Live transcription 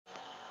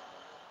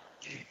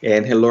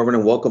And hello, everyone,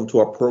 and welcome to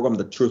our program,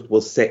 The Truth Will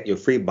Set You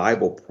Free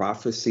Bible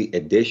Prophecy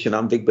Edition.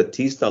 I'm Vic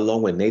Batista,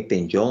 along with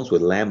Nathan Jones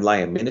with Lamb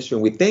Lion Ministry.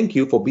 And we thank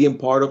you for being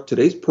part of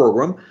today's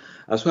program,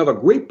 as we have a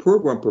great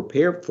program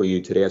prepared for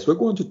you today, as we're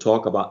going to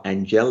talk about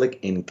angelic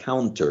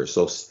encounters.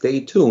 So stay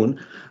tuned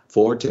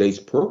for today's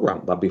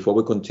program. But before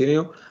we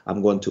continue,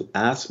 I'm going to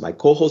ask my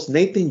co-host,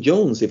 Nathan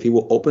Jones, if he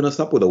will open us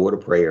up with a word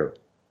of prayer.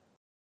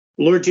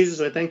 Lord Jesus,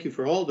 I thank you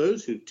for all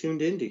those who've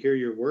tuned in to hear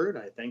your word.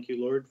 I thank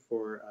you, Lord,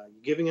 for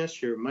giving us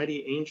your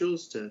mighty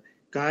angels to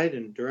guide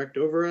and direct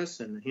over us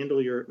and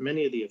handle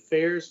many of the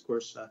affairs. Of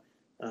course,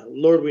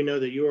 Lord, we know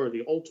that you are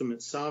the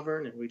ultimate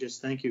sovereign, and we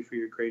just thank you for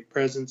your great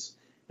presence.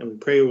 And we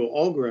pray we will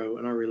all grow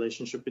in our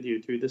relationship with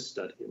you through this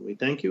study. And we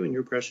thank you in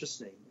your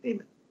precious name.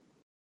 Amen.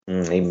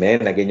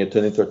 Amen. Again, you're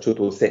tuning to Our Truth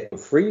Will Set You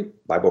Free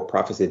Bible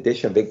Prophecy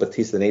Edition. Vic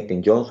Batista,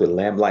 Nathan Jones with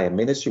Lamb Lion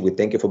Ministry. We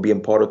thank you for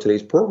being part of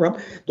today's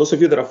program. Those of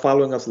you that are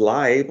following us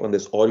live on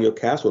this audio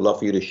cast, we'd love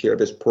for you to share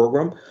this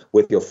program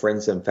with your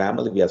friends and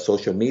family via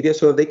social media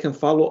so that they can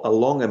follow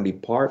along and be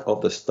part of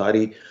the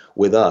study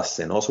with us.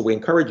 And also, we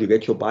encourage you to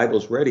get your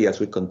Bibles ready as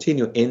we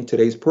continue in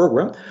today's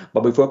program.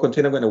 But before I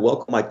continue, I'm going to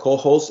welcome my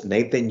co-host,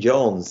 Nathan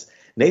Jones.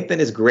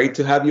 Nathan, it's great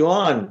to have you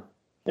on.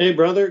 Hey,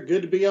 brother.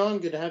 Good to be on.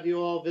 Good to have you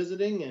all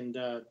visiting and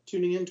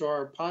tuning into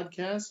our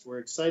podcast. We're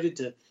excited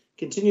to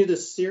continue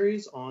this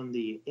series on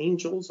the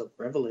angels of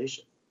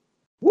Revelation.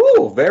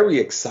 Woo, very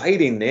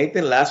exciting,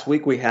 Nathan. Last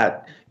week we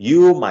had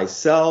you,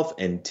 myself,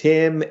 and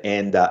Tim,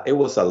 and it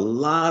was a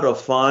lot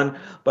of fun.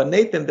 But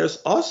Nathan, there's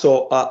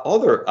also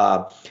other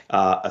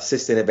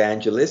assistant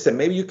evangelists, and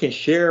maybe you can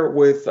share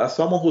with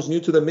someone who's new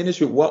to the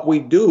ministry what we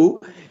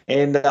do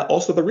and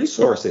also the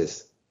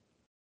resources.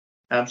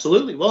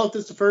 Absolutely. Well, if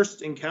this is the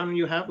first encounter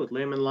you have with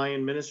Lamb and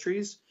Lion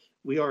Ministries,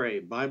 we are a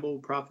Bible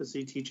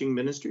prophecy teaching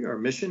ministry. Our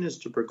mission is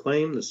to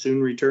proclaim the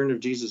soon return of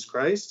Jesus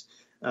Christ.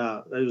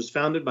 It was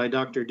founded by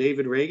Dr.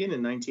 David Reagan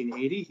in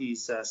 1980.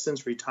 He's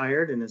since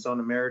retired and is on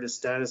emeritus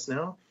status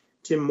now.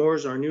 Tim Moore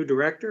is our new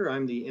director.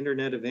 I'm the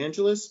internet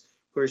evangelist.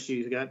 Of course,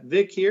 you've got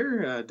Vic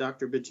here,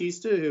 Dr.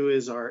 Batista, who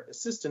is our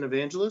assistant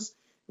evangelist.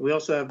 We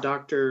also have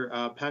Dr.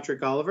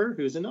 Patrick Oliver,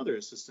 who's another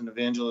assistant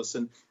evangelist.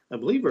 And I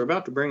believe we're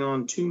about to bring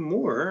on two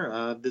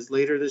more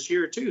later this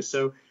year, too.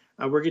 So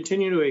we're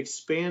continuing to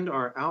expand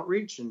our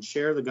outreach and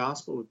share the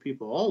gospel with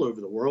people all over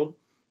the world.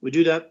 We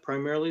do that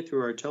primarily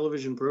through our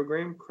television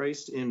program,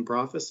 Christ in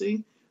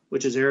Prophecy,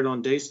 which is aired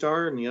on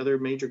Daystar and the other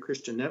major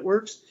Christian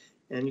networks.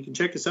 And you can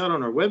check us out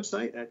on our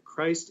website at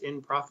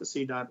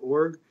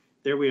christinprophecy.org.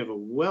 There we have a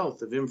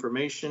wealth of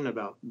information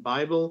about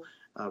Bible,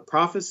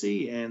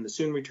 prophecy, and the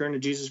soon return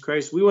of Jesus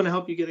Christ. We want to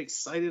help you get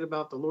excited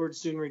about the Lord's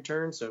soon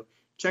return. So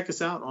check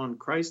us out on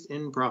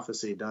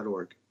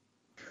christinprophecy.org.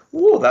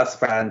 Oh, that's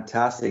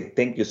fantastic.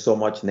 Thank you so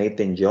much,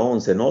 Nathan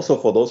Jones. And also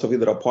for those of you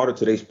that are part of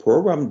today's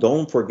program,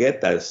 don't forget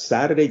that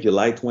Saturday,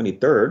 July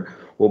 23rd,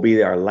 will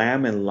be our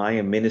Lamb and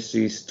Lion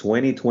Ministries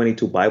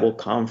 2022 Bible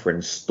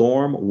Conference,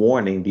 Storm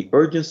Warning, the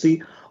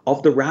Urgency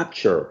of the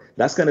Rapture.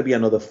 That's going to be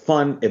another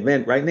fun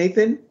event, right,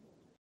 Nathan?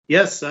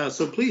 Yes,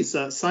 so please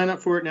sign up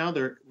for it now.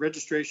 The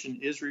registration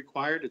is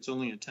required. It's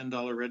only a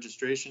 $10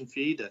 registration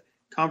fee. The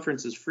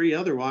conference is free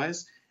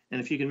otherwise. And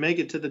if you can make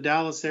it to the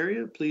Dallas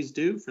area, please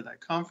do for that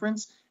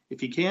conference.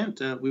 If you can't,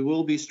 we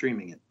will be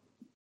streaming it.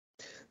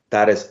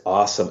 That is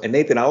awesome. And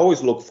Nathan, I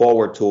always look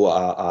forward to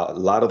a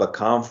lot of the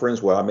conference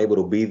where I'm able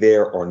to be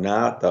there or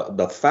not.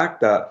 The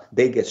fact that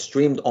they get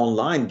streamed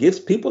online gives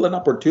people an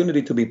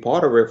opportunity to be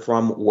part of it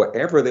from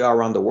wherever they are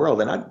around the world.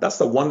 And that's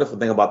the wonderful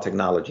thing about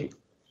technology.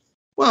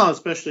 Well,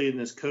 especially in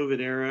this COVID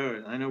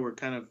era, I know we're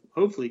kind of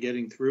hopefully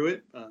getting through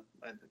it. Of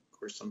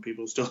course, some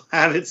people still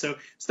have it, so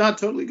it's not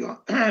totally gone.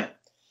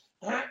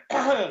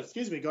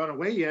 Excuse me, gone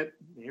away yet.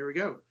 Here we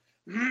go.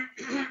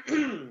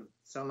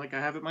 Sound like I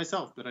have it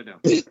myself, but I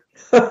don't.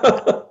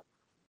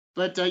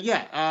 But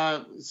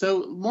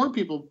so more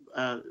people,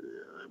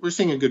 we're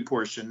seeing a good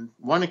portion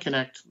want to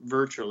connect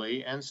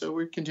virtually, and so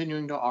we're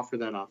continuing to offer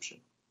that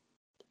option.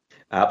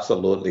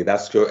 Absolutely,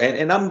 that's true.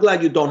 And I'm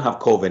glad you don't have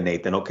COVID,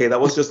 Nathan. Okay,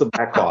 that was just a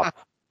back off.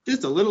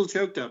 Just a little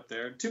choked up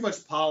there. Too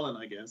much pollen,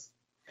 I guess.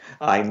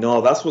 I know.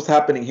 That's what's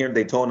happening here in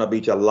Daytona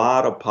Beach. A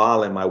lot of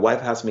pollen. My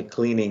wife has me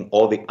cleaning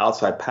all the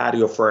outside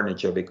patio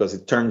furniture because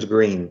it turns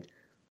green.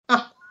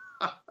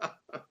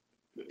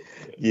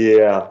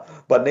 Yeah.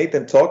 But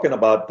Nathan, talking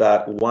about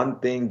that, one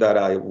thing that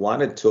I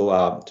wanted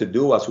to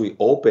do as we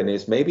open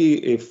is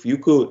maybe if you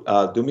could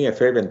do me a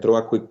favor and throw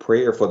a quick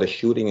prayer for the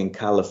shooting in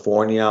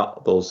California.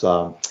 Those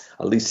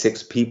at least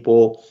 6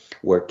 people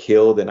were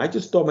killed. And I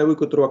just thought maybe we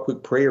could throw a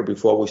quick prayer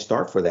before we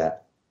start for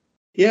that.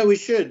 Yeah, we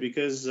should,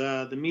 because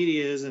the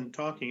media isn't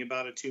talking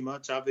about it too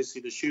much.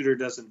 Obviously, the shooter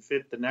doesn't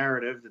fit the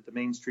narrative that the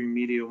mainstream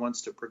media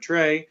wants to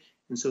portray,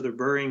 and so they're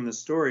burying the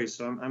story.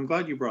 So I'm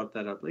glad you brought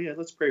that up. Yeah,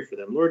 let's pray for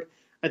them. Lord,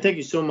 I thank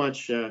you so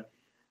much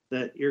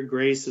that your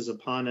grace is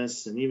upon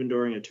us, and even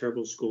during a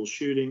terrible school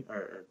shooting,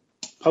 or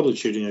public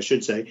shooting, I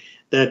should say,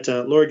 that,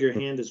 Lord, your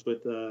hand is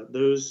with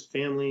those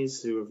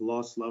families who have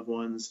lost loved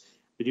ones.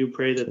 We do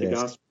pray that the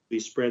gospel will be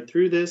spread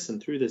through this,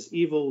 and through this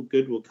evil,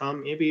 good will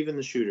come. Maybe even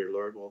the shooter,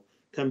 Lord, will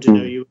come to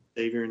know you as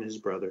Savior and his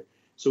brother.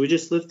 So we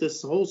just lift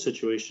this whole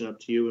situation up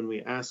to you, and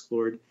we ask,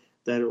 Lord,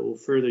 that it will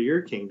further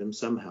your kingdom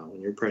somehow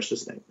in your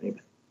precious name.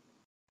 Amen.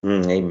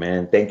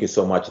 Amen. Thank you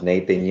so much,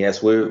 Nathan.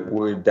 Yes,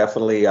 we're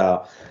definitely.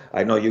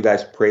 I know you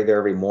guys pray there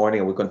every morning,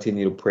 and we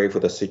continue to pray for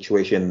the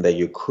situation in the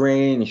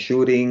Ukraine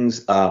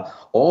shootings.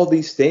 All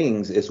these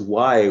things is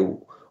why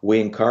we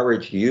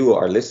encourage you,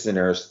 our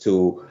listeners,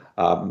 to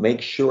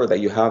make sure that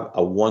you have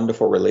a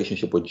wonderful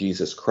relationship with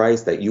Jesus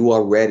Christ. That you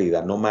are ready.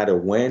 That no matter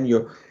when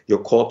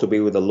you're called to be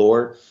with the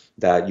Lord,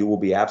 that you will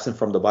be absent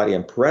from the body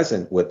and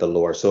present with the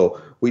Lord.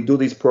 So we do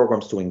these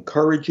programs to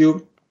encourage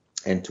you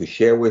and to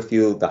share with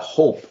you the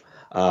hope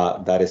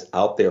that is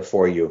out there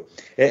for you.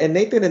 And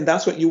Nathan, and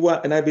that's what you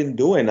and I've been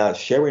doing,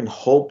 sharing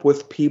hope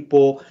with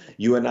people.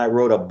 You and I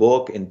wrote a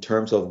book in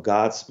terms of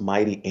God's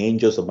mighty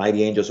angels, the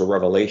mighty angels of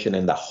Revelation,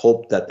 and the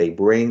hope that they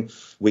bring.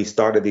 We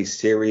started this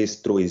series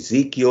through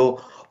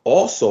Ezekiel,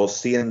 also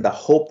seeing the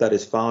hope that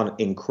is found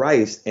in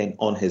Christ and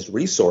on his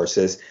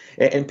resources.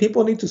 And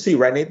people need to see,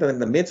 right, Nathan, in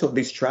the midst of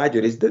these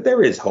tragedies, that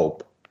there is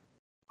hope.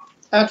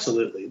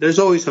 Absolutely. There's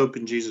always hope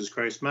in Jesus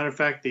Christ. Matter of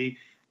fact,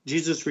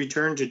 Jesus'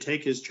 return to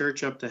take his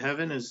church up to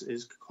heaven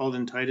is called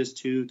in Titus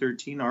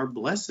 2:13 our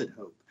blessed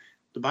hope.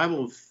 The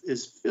Bible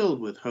is filled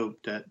with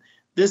hope that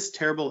this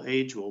terrible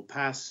age will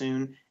pass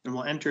soon and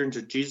will enter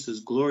into Jesus'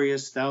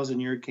 glorious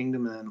 1,000-year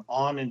kingdom and then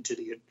on into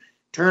the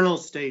eternal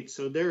state.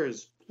 So there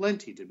is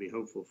plenty to be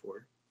hopeful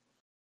for.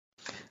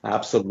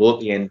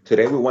 Absolutely. And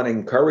today we want to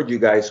encourage you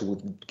guys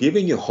with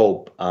giving you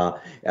hope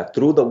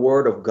through the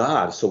word of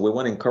God. So we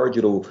want to encourage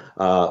you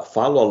to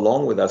follow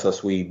along with us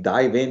as we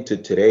dive into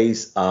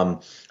today's,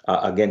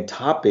 again,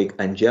 topic,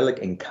 angelic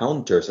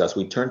encounters, as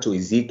we turn to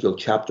Ezekiel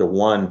chapter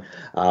 1,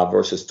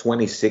 verses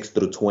 26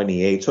 through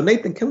 28. So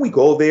Nathan, can we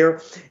go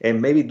there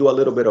and maybe do a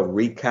little bit of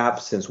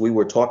recap since we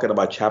were talking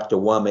about chapter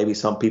 1? Maybe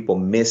some people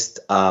missed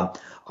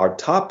our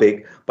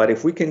topic, but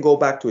if we can go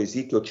back to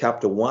Ezekiel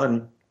chapter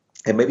 1,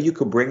 and maybe you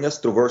could bring us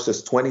to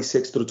verses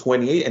 26 through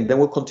 28, and then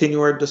we'll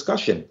continue our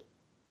discussion.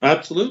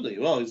 Absolutely.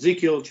 Well,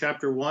 Ezekiel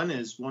chapter 1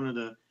 is one of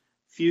the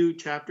few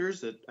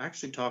chapters that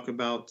actually talk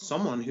about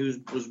someone who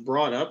was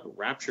brought up,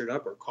 raptured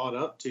up, or caught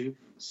up to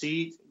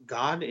see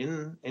God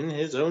in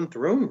his own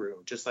throne room,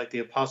 just like the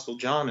Apostle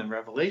John in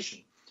Revelation.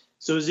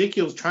 So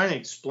Ezekiel's trying to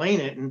explain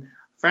it, and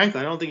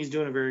frankly, I don't think he's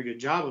doing a very good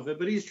job of it,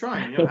 but he's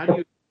trying. How do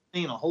you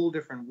explain a whole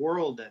different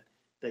world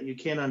that you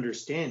can't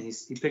understand?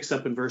 He picks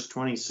up in verse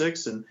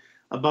 26, and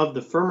above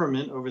the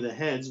firmament over the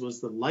heads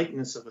was the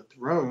likeness of a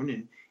throne,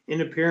 and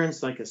in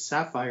appearance like a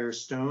sapphire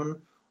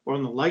stone, or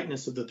in the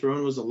likeness of the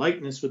throne was a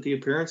likeness with the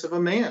appearance of a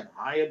man,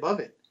 high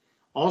above it.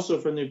 Also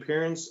from the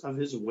appearance of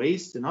his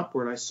waist and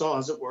upward I saw,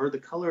 as it were, the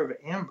color of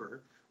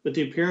amber, with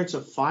the appearance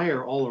of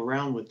fire all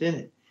around within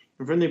it.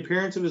 And from the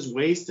appearance of his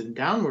waist and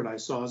downward I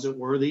saw, as it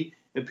were, the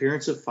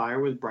appearance of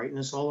fire with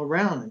brightness all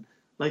around. And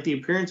like the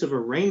appearance of a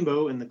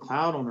rainbow in the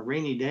cloud on a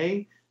rainy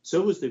day,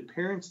 so was the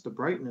appearance of the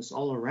brightness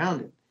all around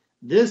it.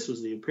 This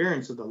was the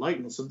appearance of the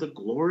likeness of the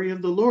glory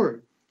of the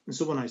Lord. And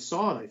so when I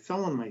saw it, I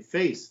fell on my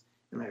face,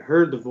 and I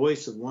heard the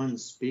voice of one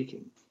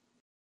speaking.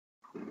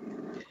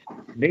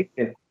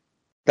 Nathan,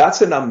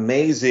 that's an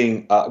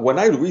amazing, when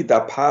I read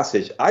that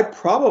passage, I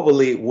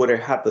probably would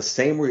have had the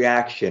same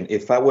reaction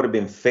if I would have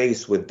been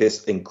faced with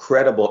this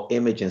incredible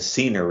image and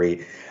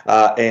scenery.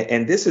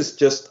 And this is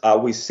just,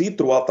 we see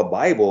throughout the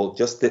Bible,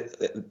 just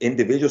the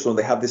individuals when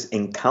they have this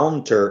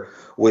encounter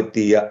with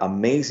the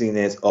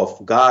amazingness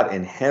of God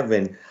in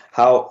heaven,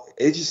 how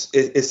it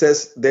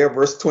says there,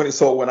 verse 20.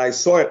 So when I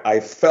saw it, I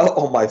fell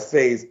on my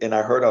face and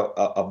I heard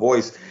a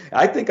voice.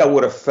 I think I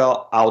would have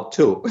fell out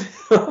too.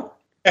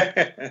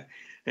 Yeah.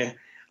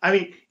 I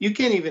mean, you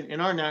can't even,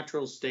 in our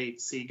natural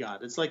state, see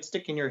God. It's like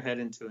sticking your head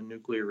into a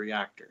nuclear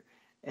reactor.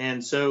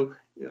 And so,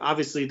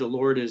 obviously, the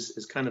Lord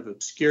is kind of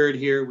obscured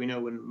here. We know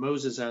when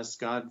Moses asked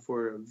God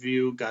for a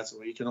view, God said,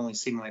 well, you can only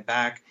see my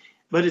back.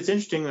 But it's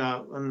interesting,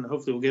 and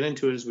hopefully we'll get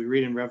into it as we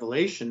read in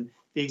Revelation,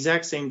 the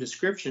exact same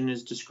description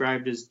is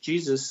described as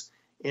Jesus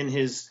in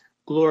his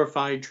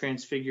glorified,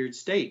 transfigured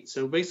state.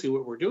 So basically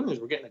what we're doing is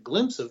we're getting a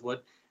glimpse of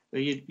what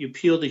you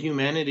peel the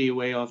humanity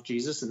away off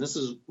Jesus, and this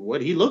is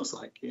what he looks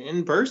like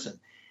in person.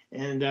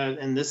 And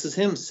this is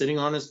him sitting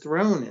on his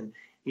throne, and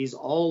he's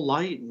all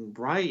light and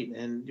bright,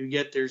 and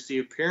yet there's the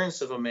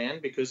appearance of a man,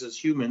 because as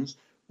humans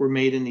we're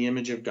made in the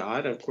image of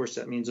God. Of course,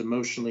 that means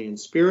emotionally and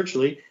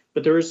spiritually,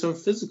 but there are some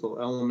physical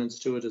elements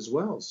to it as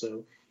well.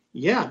 So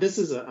yeah, this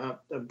is a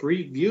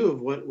brief view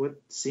of what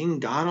seeing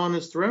God on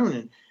his throne,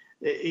 and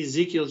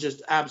Ezekiel's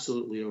just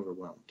absolutely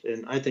overwhelmed.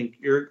 And I think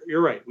you're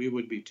right, we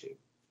would be too.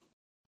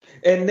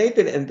 And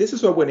Nathan, and this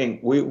is what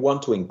we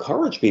want to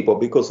encourage people,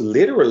 because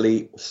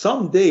literally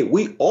someday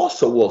we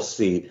also will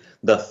see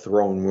the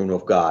throne room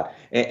of God.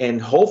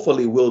 And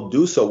hopefully we'll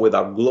do so with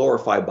our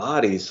glorified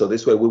bodies. So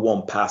this way we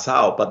won't pass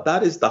out. But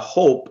that is the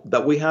hope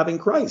that we have in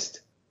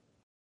Christ.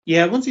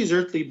 Yeah, once these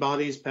earthly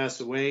bodies pass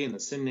away and the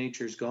sin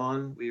nature is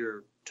gone, we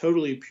are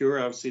totally pure.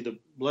 Obviously, the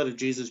blood of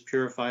Jesus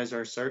purifies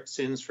our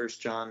sins, 1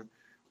 John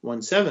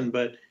 1:7.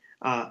 But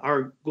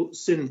our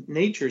sin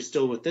nature is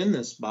still within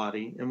this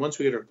body. And once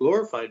we get our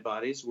glorified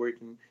bodies, where we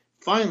can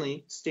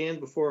finally stand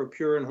before a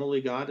pure and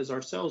holy God as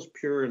ourselves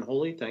pure and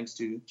holy, thanks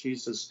to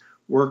Jesus'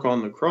 work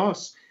on the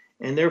cross.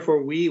 And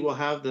therefore, we will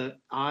have the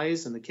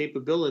eyes and the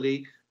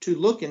capability to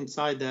look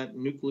inside that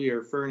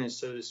nuclear furnace,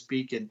 so to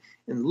speak, and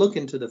look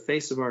into the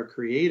face of our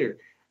Creator.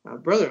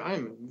 Brother,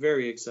 I'm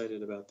very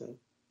excited about that.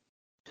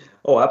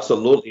 Oh,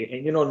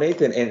 absolutely. And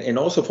Nathan, and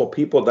also for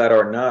people that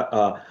are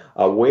not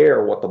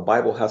aware what the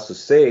Bible has to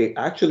say,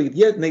 actually,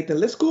 yeah, Nathan,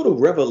 let's go to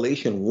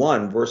Revelation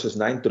 1, verses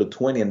 9 through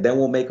 20, and then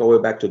we'll make our way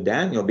back to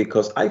Daniel,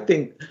 because I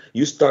think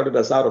you started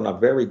us out on a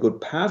very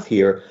good path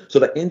here so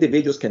that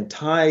individuals can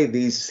tie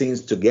these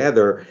scenes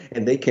together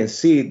and they can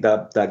see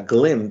that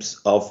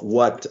glimpse of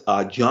what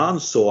John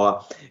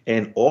saw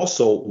and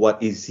also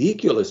what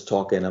Ezekiel is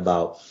talking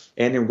about.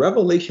 And in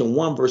Revelation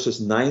 1,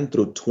 verses 9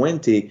 through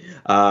 20,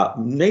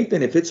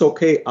 Nathan, if it's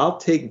okay, I'll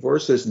take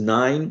verses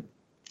 9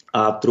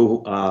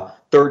 through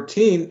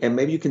 13, and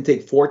maybe you can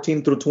take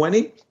 14 through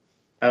 20.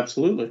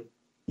 Absolutely.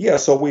 Yeah,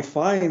 so we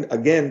find,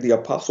 again, the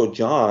Apostle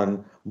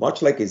John,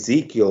 much like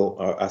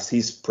Ezekiel, as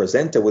he's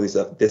presented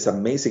with this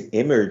amazing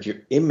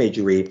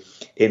imagery.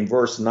 In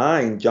verse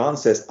 9, John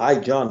says, I,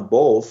 John,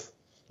 both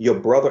your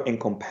brother and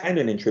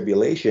companion in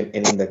tribulation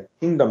and in the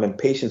kingdom and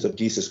patience of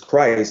Jesus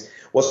Christ,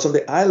 was on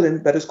the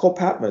island that is called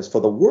Patmos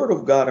for the word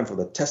of God and for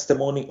the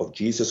testimony of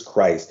Jesus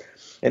Christ.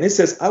 And it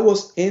says, I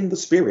was in the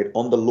Spirit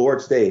on the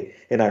Lord's day,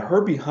 and I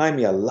heard behind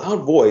me a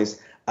loud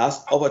voice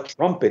as of a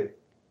trumpet,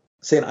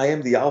 saying, I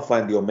am the Alpha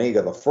and the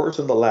Omega, the first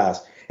and the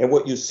last. And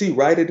what you see,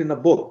 write it in a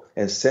book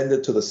and send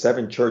it to the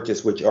 7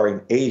 churches which are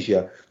in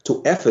Asia,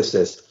 to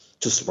Ephesus,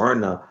 to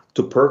Smyrna,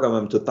 to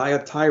Pergamum, to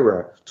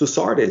Thyatira, to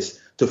Sardis,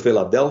 to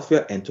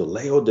Philadelphia, and to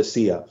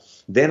Laodicea.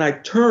 Then I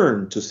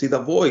turned to see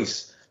the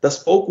voice that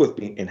spoke with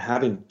me, and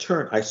having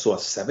turned, I saw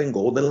 7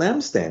 golden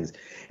lampstands.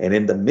 And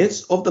in the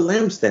midst of the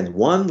lampstands,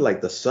 one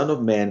like the Son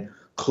of Man,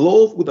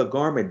 clothed with a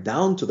garment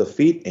down to the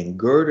feet, and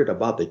girded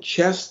about the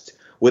chest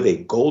with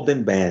a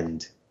golden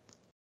band.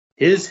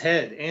 His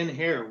head and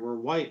hair were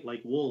white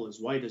like wool, as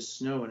white as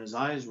snow, and his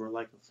eyes were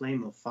like a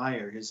flame of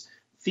fire. His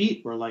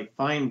feet were like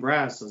fine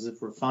brass, as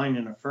if refined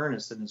in a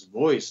furnace, and his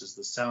voice is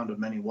the sound of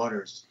many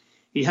waters.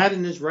 He had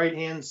in his right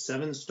hand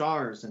 7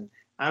 stars, and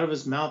out of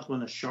his mouth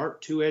went a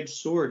sharp 2-edged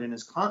sword, and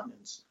his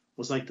countenance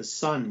was like the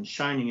sun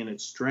shining in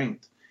its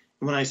strength.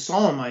 And when I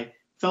saw him, I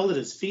fell at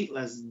his feet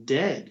as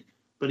dead.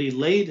 But he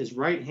laid his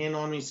right hand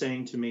on me,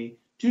 saying to me,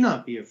 Do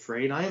not be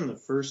afraid. I am the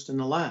first and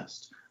the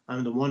last. I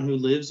am the one who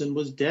lives and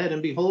was dead,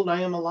 and behold,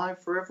 I am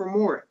alive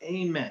forevermore.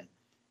 Amen.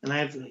 And I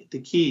have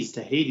the keys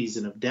to Hades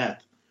and of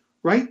death.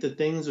 Write the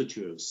things which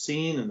you have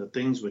seen, and the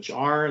things which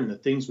are, and the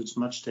things which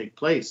must take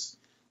place.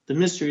 The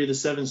mystery of the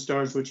 7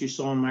 stars which you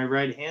saw in my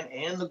right hand,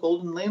 and the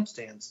golden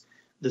lampstands.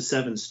 The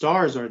 7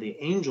 stars are the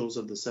angels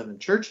of the 7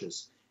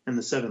 churches, and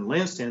the 7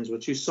 lampstands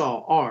which you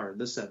saw are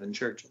the 7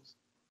 churches.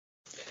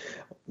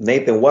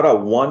 Nathan, what a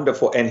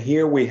wonderful, and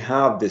here we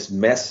have this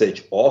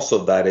message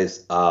also that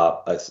is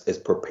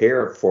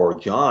prepared for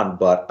John,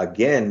 but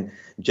again,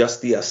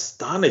 just the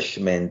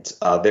astonishment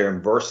there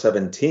in verse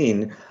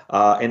 17.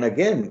 And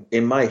again,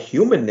 in my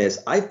humanness,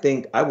 I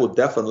think I will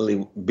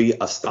definitely be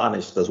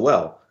astonished as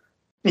well.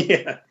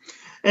 Yeah.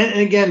 And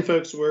again,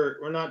 folks,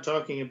 we're not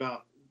talking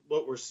about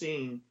what we're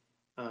seeing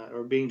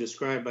or being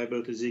described by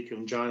both Ezekiel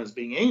and John as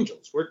being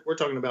angels. We're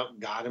talking about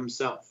God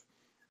himself.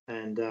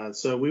 And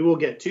so we will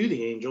get to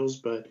the angels,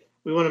 but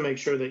we want to make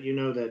sure that you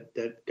know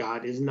that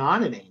God is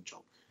not an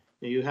angel.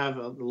 You have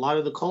a lot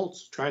of the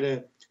cults try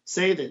to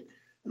say that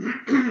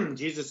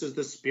Jesus is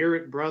the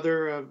spirit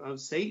brother of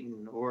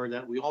Satan, or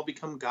that we all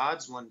become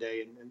gods one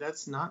day. And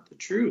that's not the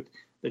truth.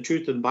 The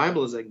truth of the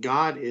Bible is that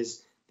God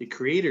is the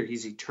creator.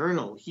 He's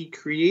eternal. He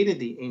created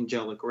the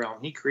angelic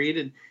realm. He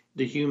created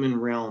the human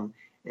realm.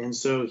 And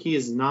so he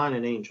is not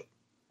an angel.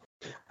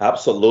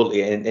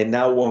 Absolutely. And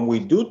now when we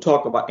do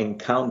talk about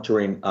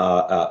encountering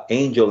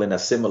angel in a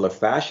similar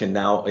fashion,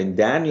 now in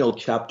Daniel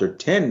chapter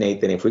 10,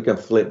 Nathan, if we can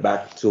flip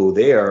back to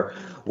there,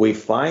 we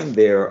find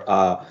there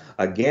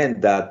again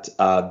that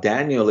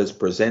Daniel is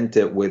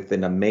presented with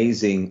an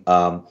amazing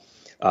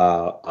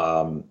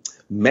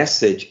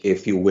message,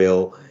 if you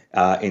will.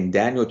 In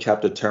Daniel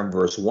chapter 10,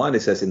 verse 1,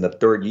 it says, in the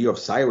 3rd year of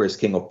Cyrus,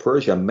 king of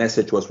Persia, a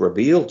message was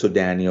revealed to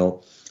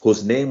Daniel,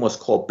 whose name was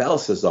called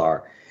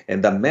Belshazzar.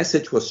 And the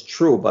message was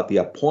true, but the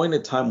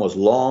appointed time was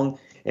long,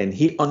 and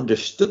he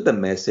understood the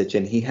message,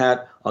 and he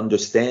had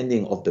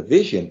understanding of the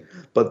vision.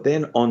 But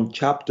then on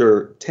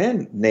chapter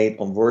 10, Nate,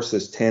 on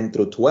verses 10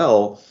 through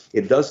 12,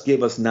 it does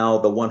give us now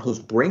the one who's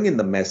bringing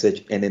the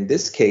message. And in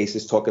this case,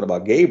 it's talking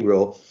about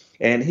Gabriel.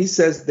 And he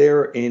says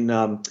there in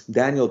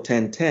Daniel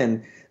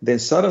 10:10, then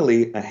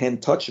suddenly a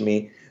hand touched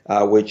me,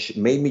 which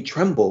made me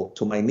tremble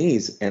to my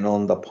knees and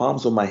on the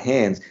palms of my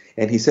hands.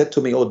 And he said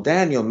to me, O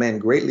Daniel, man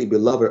greatly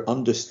beloved,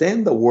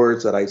 understand the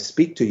words that I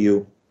speak to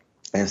you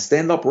and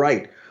stand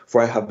upright,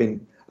 for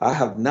I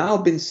have now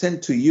been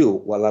sent to you.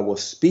 While I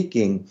was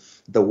speaking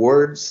the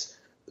words,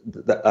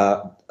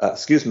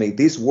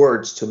 these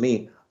words to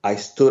me, I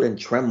stood and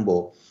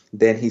trembled.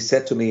 Then he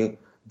said to me,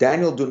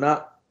 Daniel, do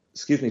not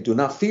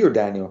fear,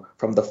 Daniel.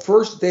 From the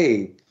first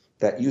day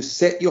that you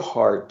set your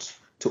heart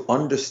to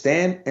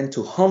understand and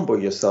to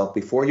humble yourself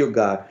before your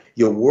God.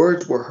 Your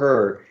words were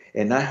heard,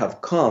 and I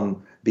have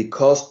come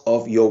because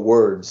of your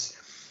words.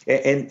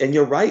 And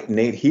you're right,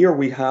 Nate. Here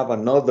we have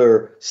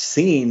another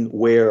scene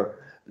where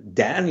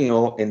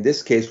Daniel, in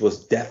this case,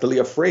 was deathly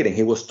afraid, and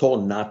he was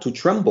told not to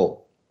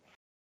tremble.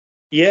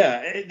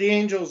 Yeah, the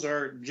angels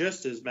are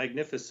just as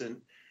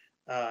magnificent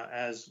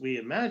as we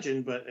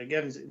imagine, but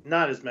again,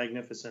 not as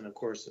magnificent, of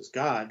course, as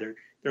God.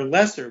 They're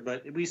lesser,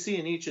 but we see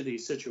in each of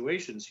these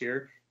situations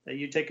here that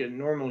you take a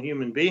normal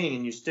human being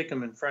and you stick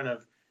them in front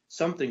of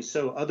something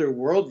so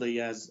otherworldly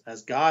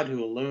as God,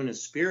 who alone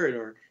is spirit,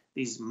 or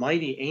these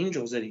mighty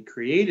angels that he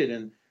created,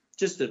 and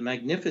just the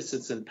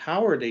magnificence and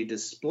power they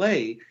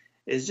display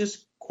is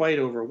just quite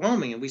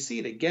overwhelming. And we see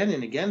it again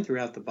and again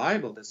throughout the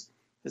Bible,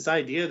 this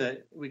idea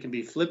that we can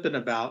be flippant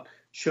about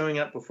showing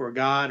up before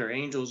God or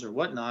angels or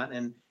whatnot,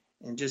 and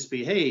just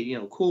be, hey,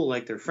 cool,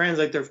 like they're friends,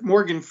 like they're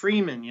Morgan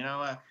Freeman,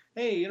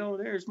 hey,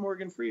 there's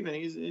Morgan Freeman.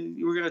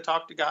 We're going to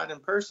talk to God in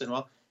person.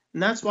 Well,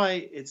 and that's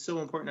why it's so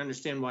important to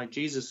understand why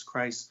Jesus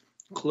Christ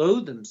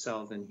clothed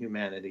himself in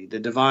humanity, the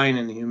divine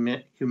and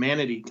the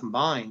humanity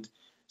combined,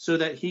 so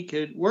that he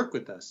could work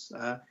with us,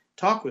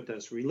 talk with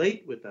us,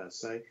 relate with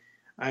us.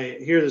 I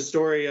hear the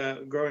story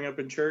growing up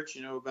in church,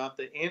 about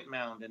the ant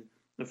mound, and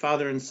the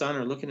father and son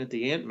are looking at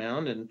the ant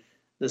mound, and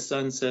the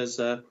son says,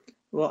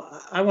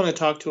 well, I want to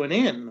talk to an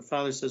ant. And the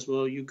father says,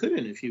 well, you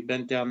couldn't. If you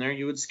bent down there,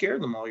 you would scare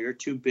them all. You're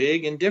too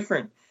big and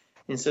different.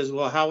 And he says,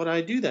 well, how would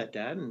I do that,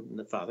 Dad? And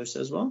the father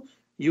says, well,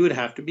 you would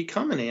have to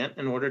become an ant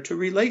in order to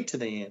relate to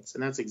the ants.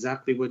 And that's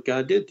exactly what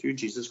God did through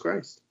Jesus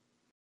Christ.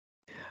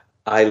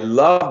 I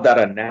love that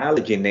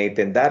analogy,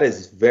 Nathan. That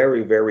is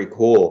very, very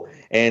cool.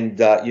 And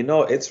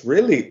it's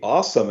really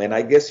awesome. And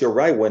I guess you're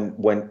right.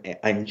 When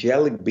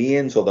angelic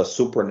beings, or the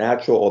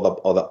supernatural,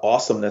 or the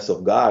awesomeness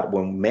of God,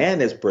 when man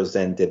is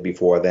presented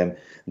before them,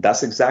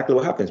 that's exactly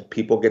what happens.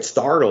 People get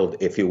startled,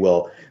 if you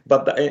will.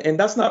 And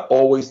that's not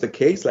always the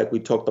case. Like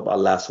we talked about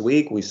last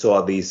week, we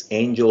saw these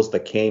angels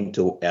that came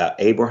to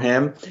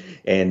Abraham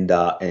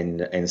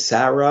and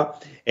Sarah.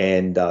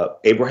 And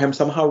Abraham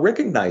somehow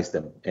recognized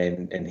them,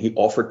 and he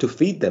offered to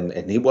feed them,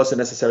 and he wasn't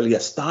necessarily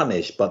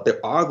astonished. But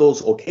there are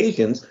those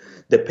occasions,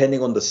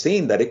 depending on the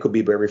scene, that it could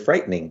be very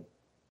frightening.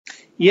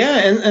 Yeah,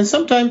 and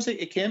sometimes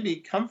it can be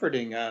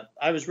comforting.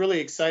 I was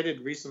really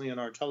excited recently on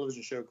our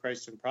television show,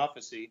 Christ in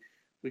Prophecy.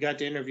 We got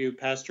to interview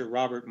Pastor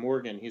Robert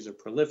Morgan. He's a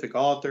prolific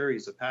author.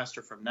 He's a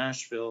pastor from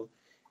Nashville.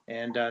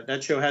 And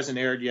that show hasn't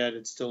aired yet.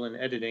 It's still in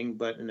editing,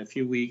 but in a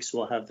few weeks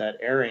we'll have that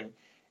airing.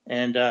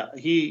 And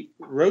he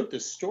wrote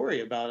this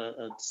story about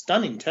a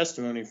stunning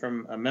testimony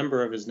from a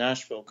member of his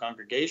Nashville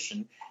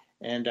congregation.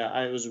 And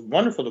it was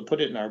wonderful to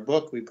put it in our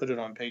book. We put it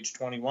on page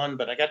 21,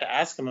 but I got to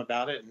ask him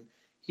about it. And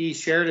he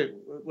shared it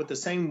with the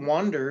same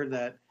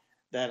wonder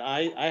that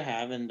I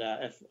have. And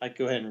if I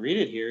go ahead and read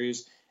it here,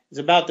 it's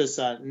about this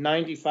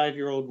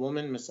 95-year-old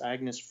woman, Miss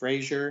Agnes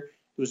Frazier,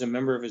 who was a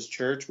member of his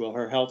church. Well,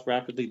 her health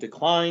rapidly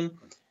declined.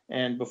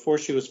 And before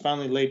she was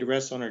finally laid to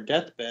rest on her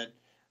deathbed,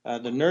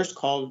 the nurse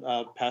called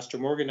Pastor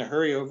Morgan to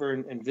hurry over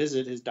and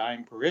visit his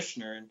dying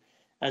parishioner. And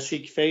as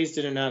she phased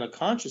in and out of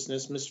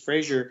consciousness, Miss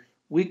Frazier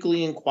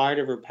weakly inquired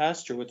of her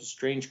pastor with a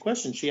strange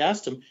question. She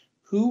asked him,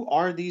 "Who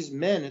are these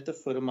men at the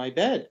foot of my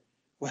bed?"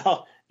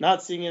 Well,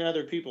 not seeing any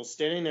other people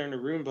standing there in the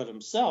room but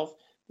himself,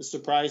 the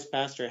surprised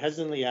pastor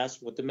hesitantly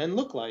asked what the men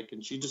looked like.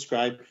 And she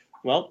described,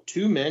 well,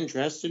 2 men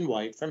dressed in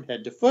white from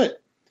head to foot.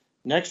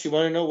 Next, she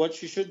wanted to know what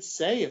she should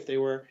say if they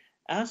were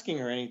asking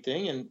her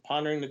anything, and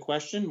pondering the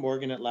question,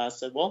 Morgan at last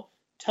said, well,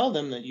 tell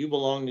them that you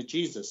belong to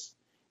Jesus.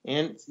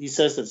 And he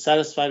says that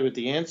satisfied with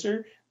the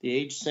answer, the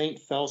aged saint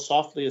fell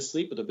softly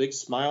asleep with a big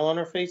smile on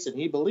her face, and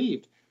he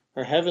believed.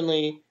 Her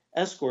heavenly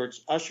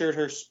escorts ushered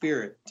her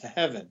spirit to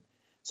heaven.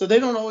 So they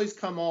don't always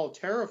come all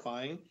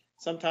terrifying.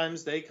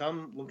 Sometimes they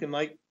come looking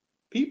like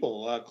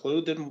people,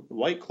 clothed in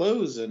white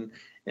clothes, and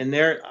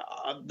there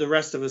the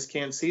rest of us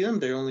can't see them.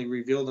 They only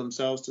reveal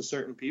themselves to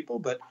certain people,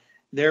 but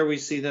there we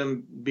see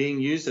them being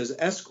used as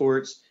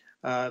escorts.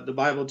 The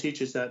Bible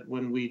teaches that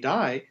when we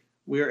die,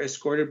 we are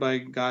escorted by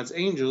God's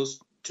angels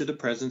to the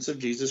presence of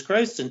Jesus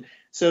Christ. And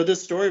so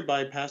this story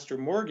by Pastor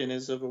Morgan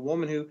is of a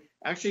woman who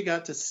actually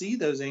got to see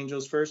those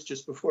angels first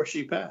just before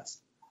she passed.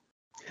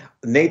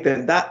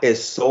 Nathan, that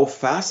is so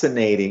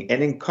fascinating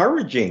and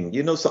encouraging.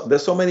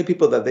 There's so many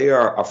people that they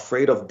are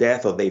afraid of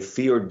death, or they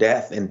fear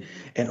death. And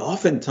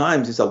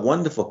oftentimes it's a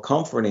wonderful,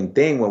 comforting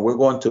thing when we're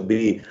going to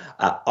be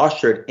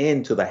ushered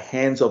into the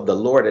hands of the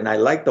Lord. And I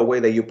like the way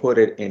that you put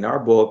it in our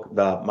book,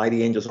 The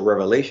Mighty Angels of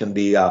Revelation,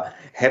 the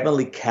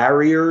heavenly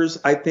carriers,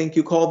 I think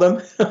you call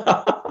them.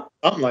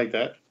 Something like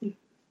that.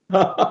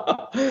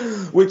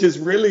 Which is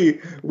really,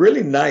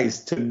 really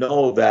nice to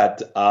know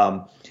that,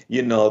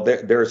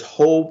 there's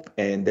hope,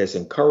 and there's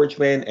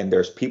encouragement, and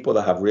there's people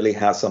that have really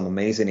had some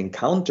amazing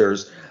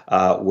encounters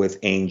with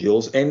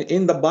angels. And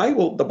in the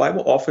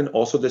Bible often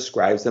also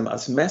describes them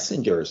as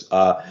messengers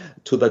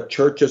to the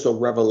churches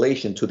of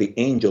Revelation, to the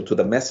angel, to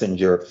the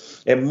messenger.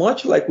 And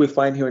much like we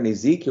find here in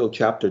Ezekiel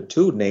chapter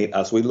 2, Nate,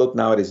 as we look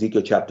now at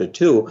Ezekiel chapter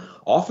 2,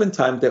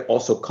 oftentimes they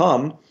also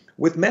come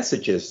with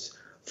messages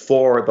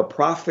for the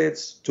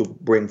prophets to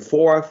bring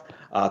forth,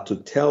 to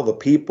tell the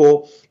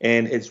people.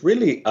 And it's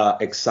really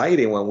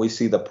exciting when we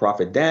see the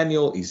prophet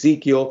Daniel,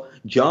 Ezekiel,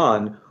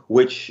 John,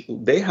 which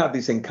they have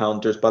these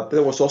encounters, but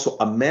there was also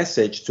a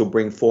message to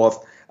bring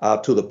forth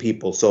to the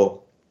people.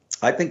 So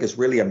I think it's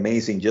really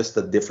amazing just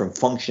the different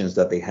functions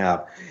that they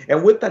have.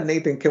 And with that,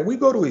 Nathan, can we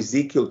go to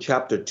Ezekiel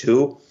chapter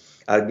 2?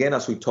 Again,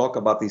 as we talk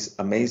about these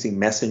amazing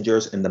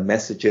messengers and the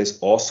messages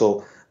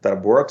also that are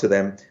brought to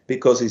them,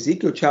 because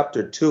Ezekiel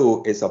chapter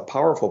 2 is a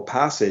powerful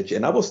passage.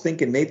 And I was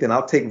thinking, Nathan,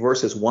 I'll take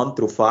verses 1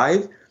 through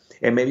 5,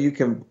 and maybe you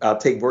can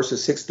take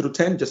verses 6 through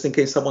 10, just in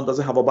case someone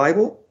doesn't have a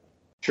Bible.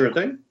 Sure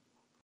thing.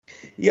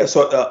 Yeah,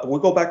 so we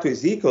go back to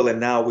Ezekiel, and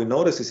now we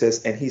notice it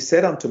says, and he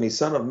said unto me,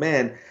 Son of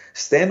man,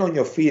 stand on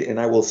your feet, and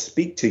I will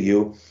speak to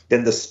you.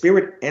 Then the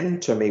Spirit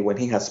entered me when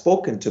he had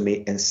spoken to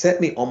me, and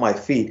set me on my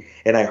feet,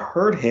 and I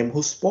heard him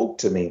who spoke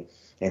to me.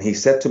 And he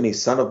said to me,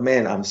 Son of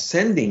man, I'm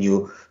sending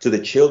you to the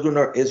children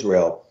of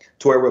Israel,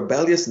 to a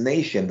rebellious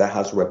nation that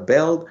has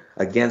rebelled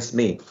against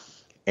me,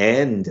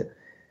 and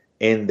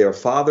their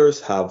fathers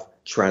have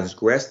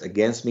transgressed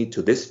against me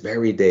to this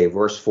very day.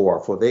 Verse 4,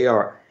 for they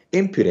are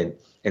impudent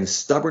and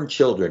stubborn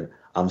children.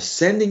 I'm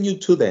sending you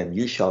to them.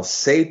 You shall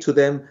say to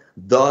them,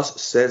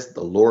 thus says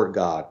the Lord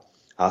God.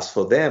 As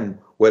for them,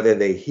 whether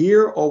they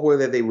hear or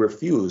whether they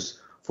refuse,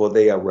 for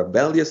they are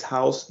rebellious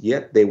house,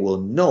 yet they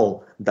will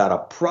know that a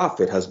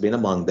prophet has been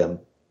among them.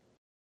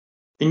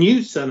 And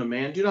you, son of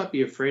man, do not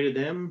be afraid of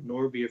them,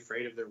 nor be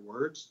afraid of their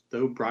words.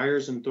 Though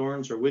briars and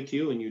thorns are with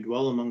you, and you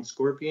dwell among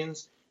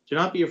scorpions, do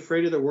not be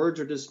afraid of their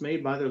words or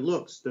dismayed by their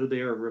looks, though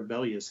they are a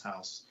rebellious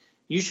house.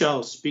 You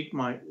shall speak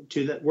my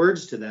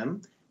words to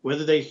them,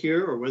 whether they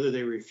hear or whether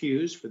they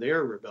refuse, for they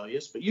are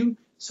rebellious. But you,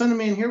 son of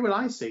man, hear what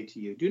I say to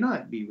you. Do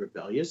not be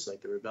rebellious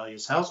like the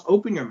rebellious house.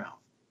 Open your mouth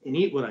and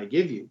eat what I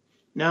give you.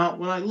 Now,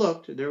 when I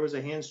looked, there was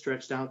a hand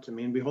stretched out to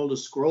me, and behold, a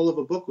scroll of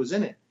a book was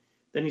in it.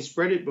 Then he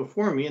spread it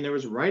before me, and there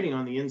was writing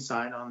on the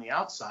inside and on the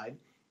outside,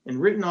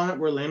 and written on it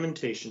were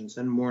lamentations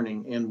and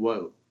mourning and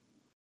woe.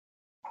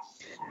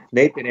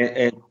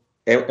 Nathan,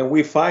 and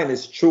we find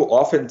it's true.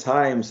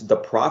 Oftentimes, the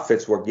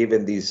prophets were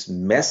given these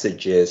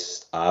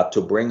messages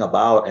to bring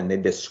about, and they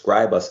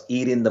describe us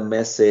eating the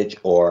message,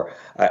 or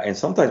and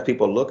sometimes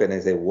people look and they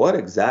say, "What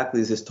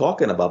exactly is this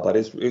talking about?" But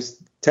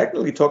it's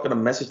technically talking a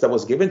message that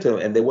was given to them,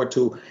 and they were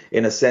to,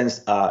 in a sense,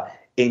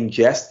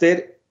 ingest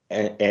it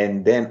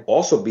and then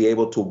also be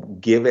able to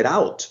give it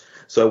out.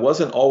 So it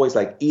wasn't always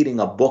like eating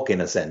a book,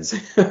 in a sense.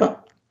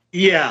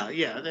 Yeah.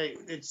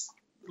 It's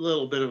a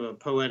little bit of a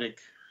poetic.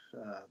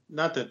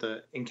 Not that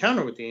the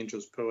encounter with the angel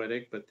is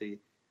poetic, but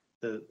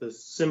the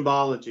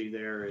symbology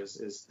there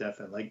is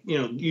definite. Like,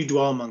 you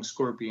dwell among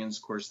scorpions.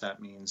 Of course, that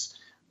means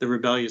the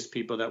rebellious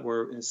people that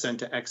were sent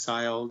to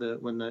exile.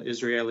 When the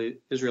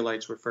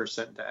Israelites were first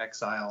sent to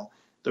exile,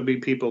 there'll be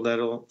people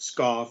that'll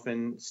scoff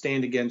and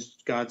stand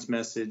against God's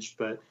message,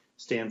 but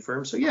stand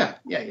firm. So yeah.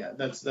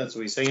 That's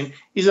what he's saying.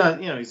 He's not,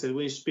 he said,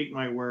 when you speak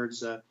my words,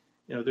 they're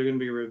going to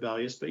be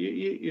rebellious, but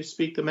you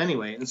speak them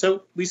anyway. And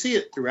so we see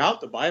it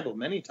throughout the Bible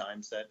many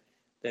times that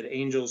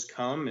angels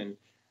come and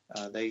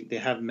they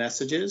have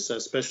messages,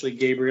 especially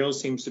Gabriel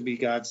seems to be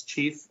God's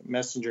chief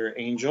messenger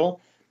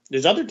angel.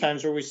 There's other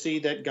times where we see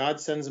that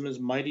God sends them as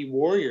mighty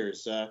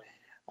warriors.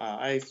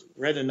 I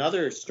read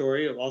another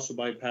story also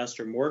by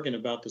Pastor Morgan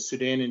about the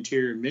Sudan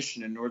Interior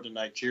Mission in northern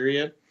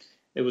Nigeria.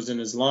 It was an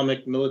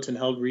Islamic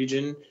militant-held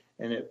region,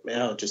 and it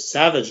just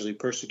savagely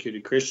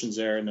persecuted Christians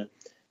there. And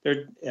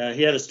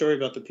he had a story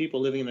about the people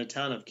living in the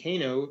town of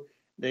Kano,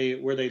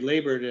 where they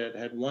labored,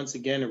 had once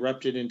again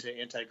erupted into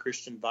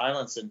anti-Christian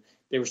violence, and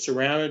they were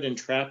surrounded and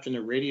trapped in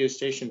a radio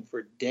station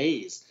for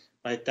days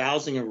by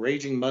thousands of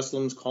raging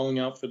Muslims calling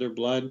out for their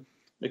blood.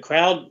 The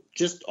crowd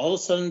just all of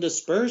a sudden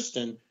dispersed,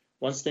 and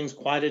once things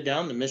quieted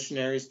down, the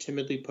missionaries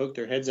timidly poked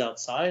their heads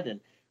outside, and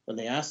when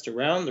they asked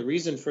around, the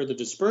reason for the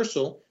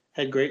dispersal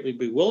had greatly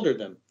bewildered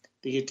them.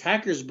 The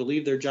attackers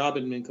believed their job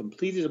had been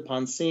completed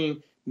upon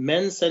seeing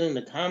men setting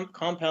the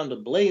compound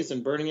ablaze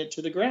and burning it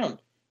to the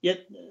ground.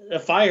 Yet a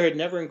fire had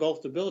never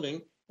engulfed the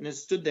building, and it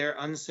stood there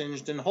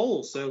unsinged and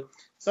whole. So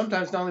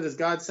sometimes not only does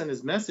God send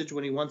his message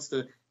when he wants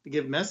to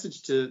give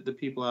message to the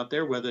people out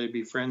there, whether it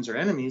be friends or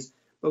enemies,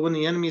 but when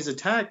the enemies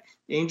attack,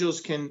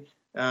 angels can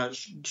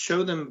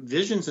show them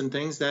visions and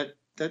things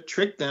that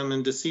trick them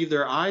and deceive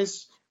their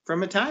eyes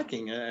from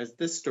attacking, as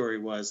this story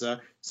was.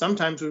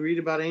 Sometimes we read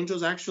about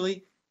angels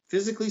actually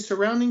physically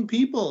surrounding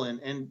people,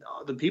 and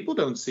the people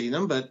don't see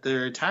them, but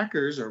their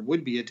attackers or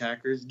would-be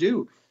attackers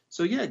do.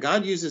 So yeah,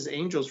 God uses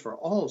angels for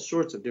all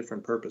sorts of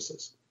different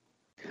purposes.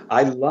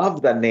 I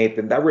love that,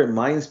 Nathan. That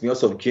reminds me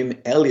also of Jim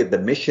Elliot, the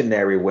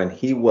missionary, when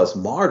he was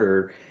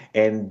martyred.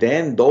 And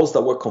then those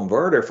that were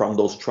converted from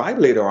those tribes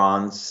later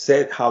on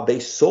said how they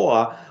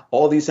saw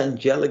all these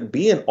angelic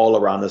beings all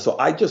around us. So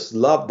I just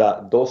love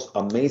those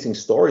amazing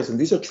stories. And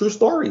these are true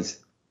stories.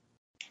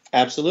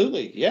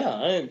 Absolutely.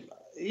 Yeah.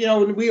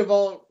 We have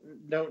all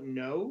don't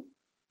know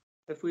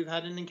if we've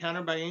had an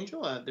encounter by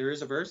angel. There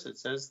is a verse that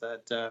says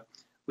that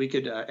we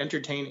could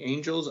entertain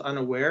angels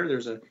unaware.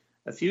 There's a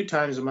few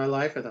times in my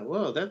life I thought,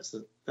 whoa, that's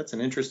That's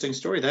an interesting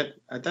story.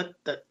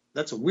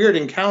 That's a weird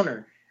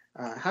encounter.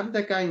 How did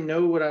that guy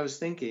know what I was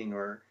thinking,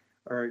 or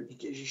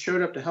he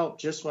showed up to help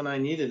just when I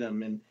needed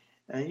him?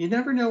 And you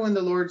never know when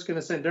the Lord's going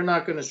to send. They're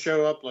not going to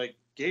show up like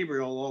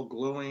Gabriel, all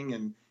glowing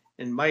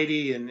and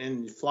mighty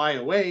and fly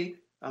away.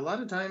 A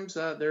lot of times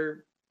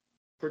they're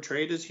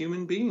portrayed as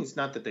human beings.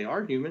 Not that they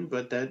are human,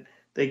 but that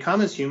they come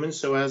as humans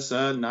so as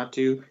not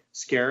to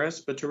scare us,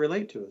 but to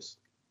relate to us.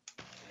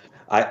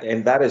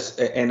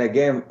 And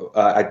again,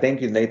 I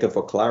thank you, Nathan,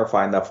 for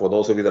clarifying that. For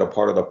those of you that are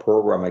part of the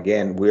program,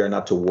 again, we are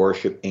not to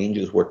worship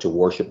angels, we're to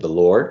worship the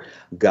Lord.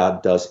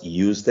 God does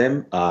use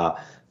them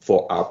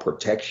for our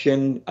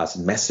protection as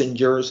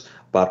messengers,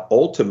 but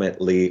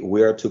ultimately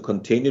we are to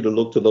continue to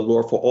look to the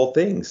Lord for all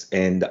things.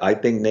 And I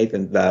think,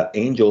 Nathan, that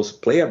angels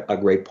play a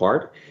great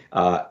part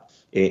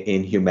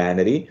in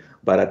humanity,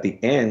 but at the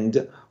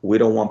end, we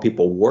don't want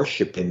people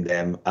worshiping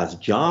them, as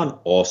John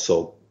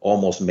also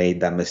almost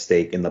made that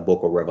mistake in the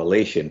book of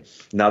Revelation.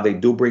 Now, they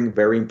do bring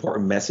very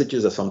important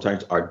messages that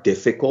sometimes are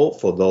difficult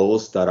for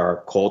those that are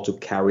called to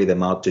carry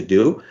them out to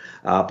do,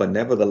 but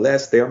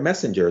nevertheless, they are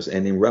messengers.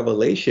 And in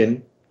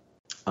Revelation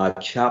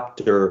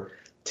chapter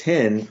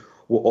 10,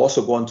 we're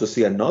also going to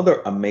see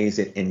another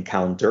amazing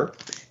encounter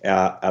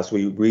as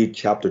we read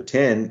chapter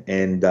 10.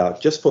 And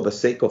just for the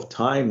sake of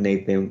time,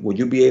 Nathan, would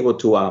you be able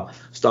to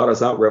start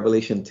us out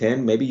Revelation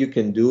 10? Maybe you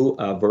can do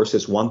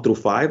verses 1 through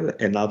 5,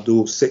 and I'll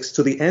do 6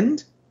 to the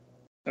end.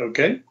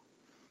 Okay.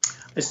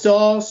 I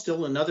saw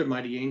still another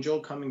mighty angel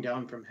coming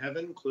down from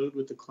heaven, clothed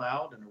with a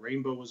cloud, and a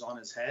rainbow was on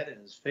his head,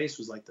 and his face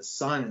was like the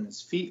sun, and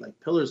his feet like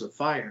pillars of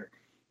fire.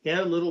 He had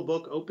a little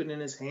book open in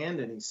his hand,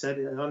 and he set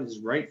it on his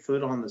right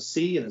foot on the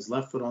sea and his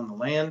left foot on the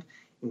land,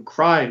 and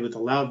cried with a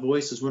loud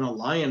voice as when a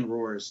lion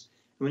roars.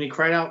 And when he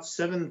cried out,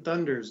 7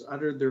 thunders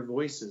uttered their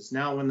voices.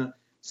 Now when the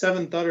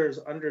 7 thunders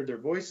uttered their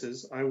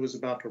voices, I was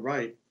about to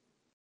write.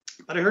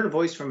 But I heard a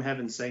voice from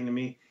heaven saying to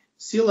me,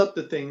 seal up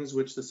the things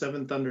which the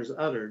 7 thunders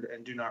uttered,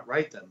 and do not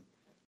write them.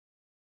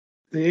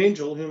 The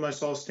angel whom I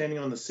saw standing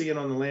on the sea and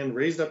on the land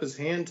raised up his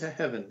hand to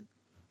heaven.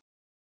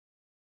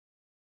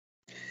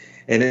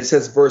 And it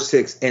says, verse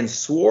 6, and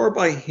swore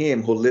by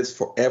him who lives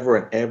forever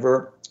and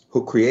ever,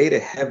 who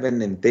created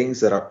heaven and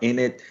things that are in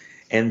it,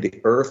 and the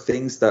earth,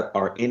 things that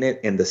are in it,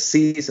 and the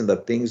seas and the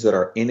things that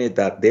are in it,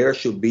 that there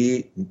should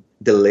be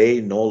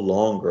delay no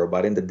longer.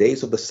 But in the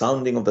days of the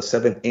sounding of the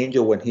 7th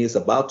angel, when he is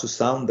about to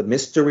sound, the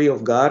mystery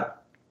of God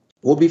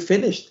will be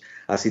finished,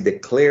 as he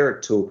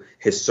declared to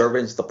his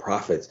servants, the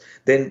prophets.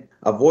 Then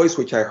a voice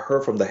which I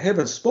heard from the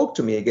heavens spoke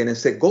to me again and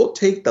said, go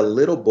take the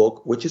little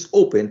book which is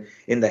open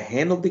in the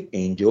hand of the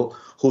angel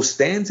who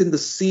stands in the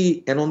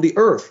sea and on the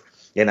earth.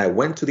 And I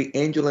went to the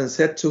angel and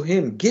said to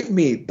him, give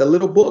me the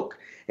little book.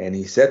 And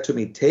he said to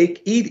me,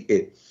 take, eat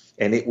it,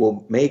 and it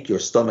will make your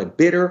stomach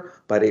bitter,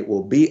 but it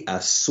will be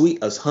as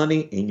sweet as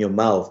honey in your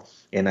mouth.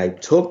 And I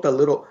took the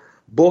little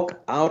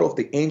book out of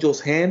the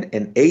angel's hand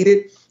and ate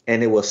it,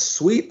 and it was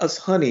sweet as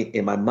honey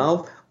in my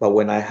mouth. But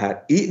when I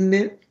had eaten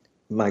it,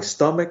 my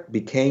stomach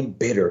became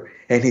bitter.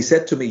 And he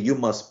said to me, you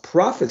must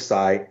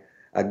prophesy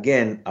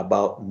again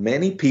about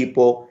many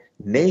people,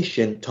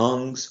 nation,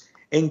 tongues,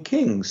 and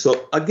kings.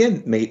 So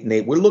again,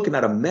 Nate, we're looking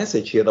at a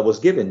message here that was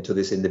given to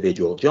this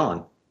individual,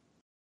 John.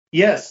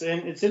 Yes,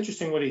 and it's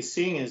interesting what he's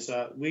seeing is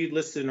we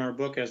listed in our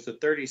book as the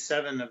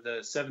 37 of the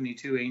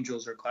 72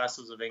 angels or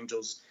classes of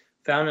angels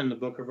found in the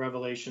book of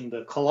Revelation,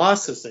 the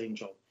Colossus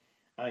angel.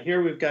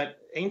 Here we've got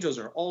angels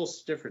are all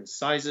different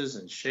sizes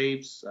and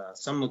shapes.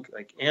 Some look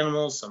like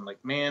animals, some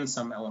like man,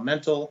 some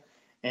elemental.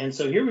 And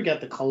so here we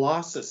got the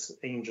Colossus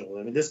angel.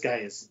 I mean, this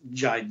guy is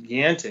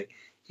gigantic.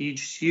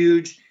 He's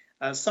huge.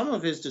 Some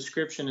of his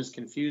description has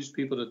confused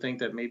people to think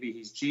that maybe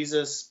he's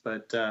Jesus,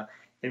 but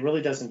it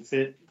really doesn't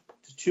fit.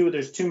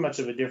 There's too much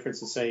of a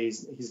difference to say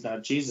he's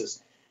not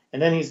Jesus.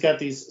 And then he's got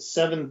these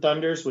 7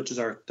 thunders, which is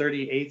our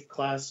 38th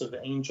class of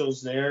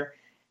angels there.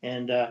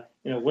 And,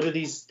 what do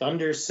these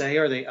thunders say?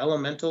 Are they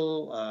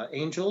elemental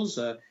angels?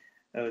 Are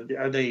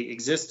they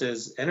exist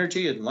as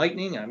energy and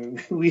lightning? I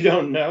mean, we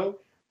don't know.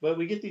 But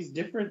we get these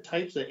different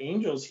types of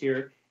angels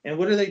here. And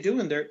what are they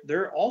doing?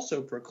 They're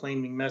also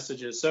proclaiming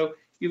messages. So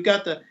you've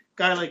got the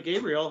guy like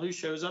Gabriel who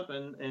shows up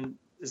and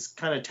this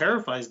kind of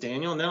terrifies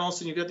Daniel. And then all of a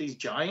sudden you've got these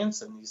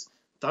giants and these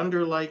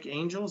thunder-like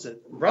angels. And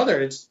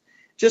brother, it's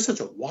just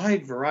such a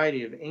wide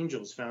variety of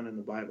angels found in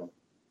the Bible.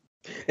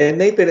 And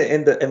Nathan,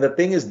 and the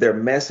thing is, their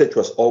message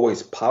was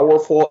always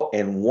powerful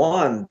and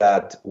one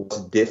that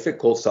was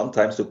difficult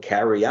sometimes to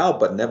carry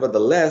out. But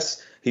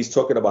nevertheless, he's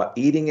talking about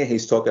eating it.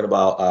 He's talking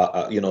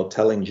about,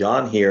 telling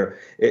John here.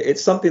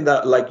 It's something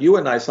that, like you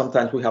and I,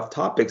 sometimes we have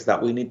topics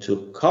that we need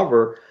to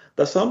cover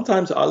that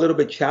sometimes are a little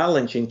bit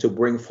challenging to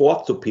bring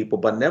forth to people.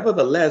 But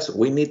nevertheless,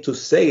 we need to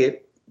say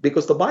it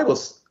because the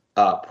Bible's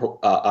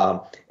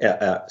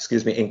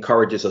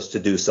encourages us to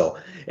do so.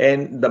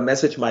 And the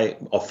message might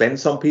offend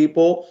some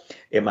people,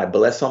 it might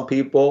bless some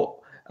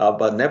people,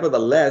 but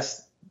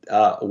nevertheless,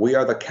 we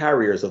are the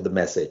carriers of the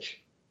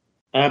message.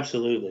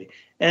 Absolutely.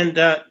 And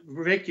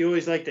Rick, you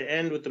always like to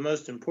end with the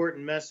most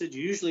important message.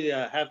 You usually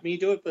have me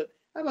do it, but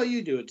how about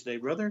you do it today,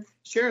 brother?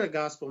 Share the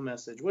gospel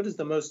message. What is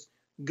the most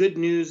good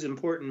news,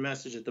 important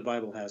message that the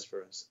Bible has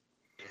for us.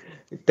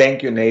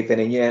 Thank you, Nathan.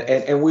 And yeah,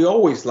 and we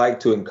always like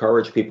to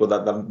encourage people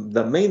that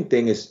the main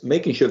thing is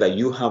making sure that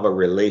you have a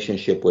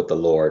relationship with the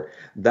Lord.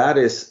 That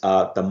is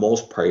the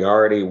most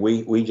priority.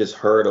 We just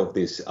heard of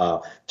these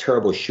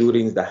terrible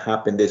shootings that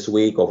happened this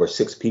week. Over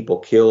 6 people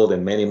killed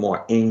and many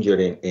more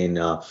injured in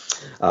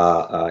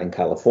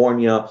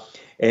California.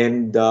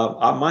 And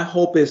my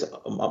hope is,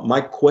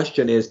 my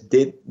question is,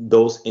 did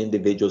those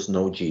individuals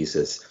know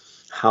Jesus?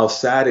 How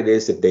sad it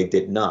is if they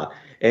did not.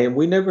 And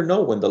we never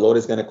know when the Lord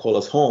is going to call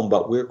us home,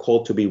 but we're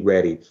called to be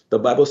ready. The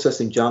Bible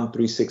says in John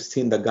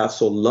 3:16 that God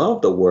so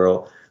loved the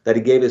world that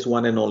he gave his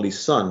one and only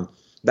son,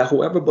 that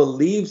whoever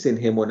believes in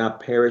him will not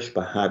perish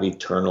but have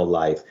eternal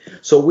life.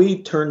 So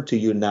we turn to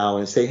you now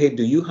and say, hey,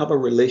 do you have a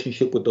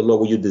relationship with the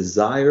Lord? Do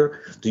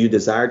you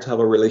desire to have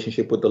a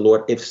relationship with the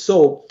Lord? If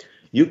so,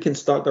 you can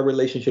start the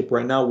relationship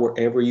right now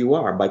wherever you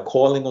are by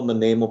calling on the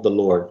name of the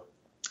Lord,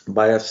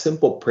 by a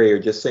simple prayer,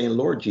 just saying,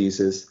 Lord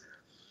Jesus,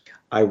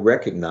 I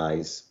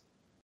recognize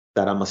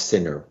that I'm a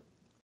sinner.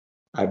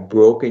 I've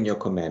broken your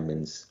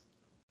commandments.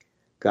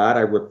 God,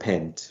 I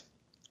repent.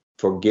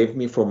 Forgive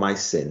me for my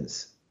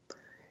sins.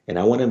 And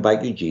I want to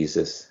invite you,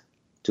 Jesus,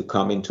 to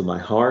come into my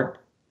heart,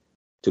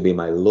 to be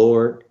my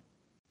Lord,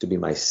 to be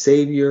my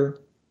Savior,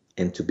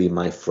 and to be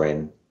my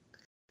friend.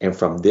 And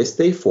from this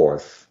day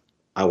forth,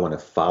 I want to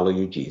follow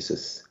you,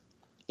 Jesus.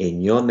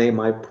 In your name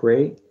I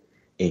pray,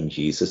 in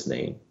Jesus'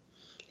 name.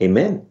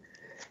 Amen.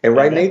 And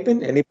right, Amen.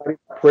 Nathan, anybody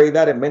pray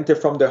that and meant it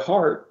from their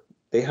heart,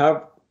 they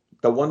have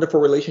the wonderful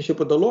relationship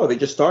with the Lord. They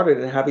just started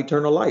and have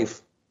eternal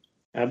life.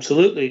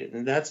 Absolutely.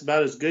 And that's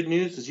about as good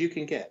news as you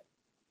can get.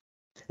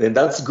 Then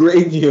that's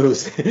great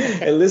news.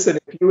 And listen,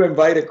 if you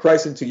invited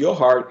Christ into your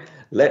heart,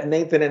 let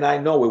Nathan and I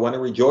know. We want to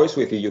rejoice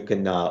with you. You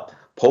can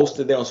post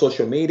it there on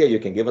social media. You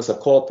can give us a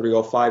call,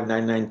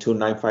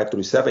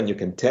 305-992-9537. You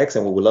can text,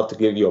 and we would love to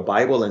give you a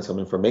Bible and some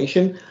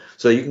information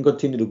so you can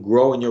continue to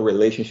grow in your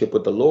relationship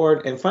with the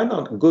Lord and find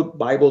out a good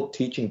Bible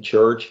teaching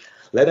church.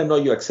 Let them know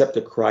you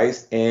accepted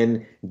Christ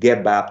and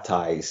get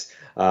baptized.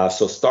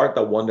 So start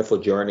the wonderful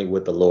journey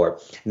with the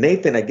Lord.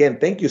 Nathan, again,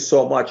 thank you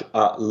so much.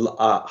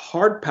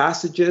 Hard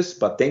passages,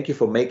 but thank you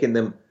for making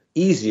them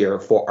easier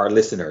for our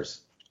listeners.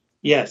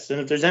 Yes,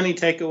 and if there's any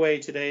takeaway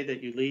today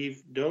that you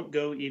leave, don't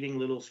go eating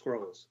little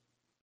scrolls.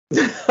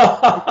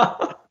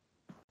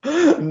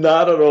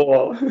 Not at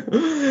all.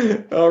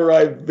 All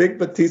right. Vic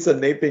Batista,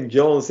 Nathan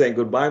Jones saying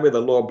goodbye. May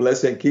the Lord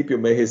bless you and keep you.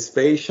 May his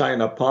face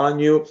shine upon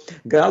you.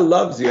 God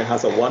loves you and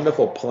has a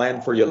wonderful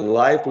plan for your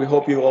life. We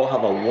hope you all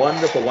have a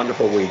wonderful,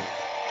 wonderful week.